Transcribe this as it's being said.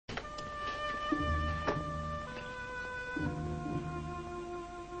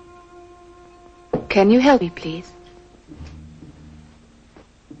can you help me, please?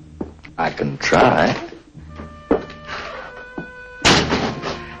 I can try.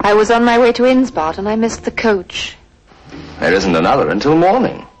 I was on my way to Innsbruck and I missed the coach. There isn't another until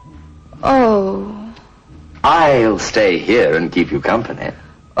morning. Oh. I'll stay here and keep you company.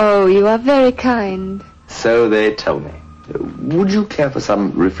 Oh, you are very kind. So they tell me. Would you care for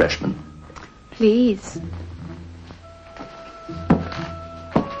some refreshment? Please.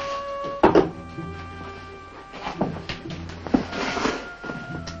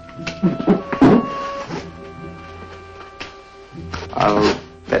 I'll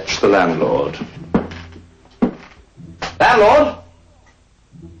fetch the landlord. Landlord!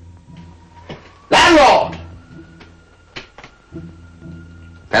 Landlord!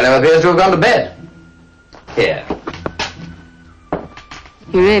 Fellow appears to have gone to bed. Here.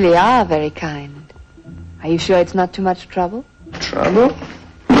 You really are very kind. Are you sure it's not too much trouble? Trouble?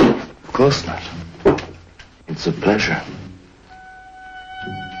 Of course not. It's a pleasure.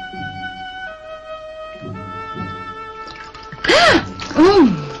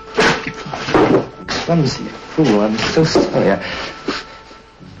 Clumsy fool, I'm so sorry.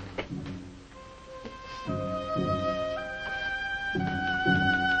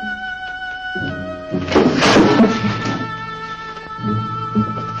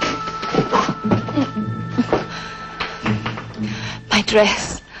 My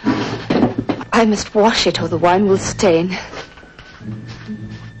dress. I must wash it or the wine will stain.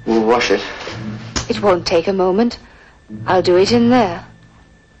 We'll wash it. It won't take a moment. I'll do it in there.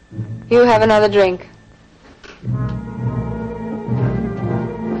 You have another drink.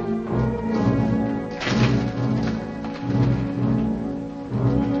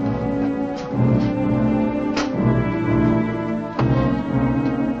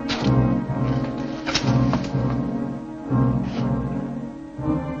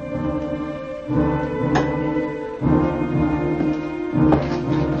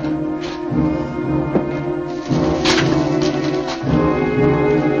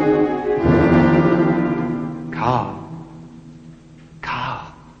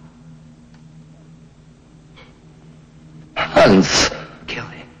 Hans.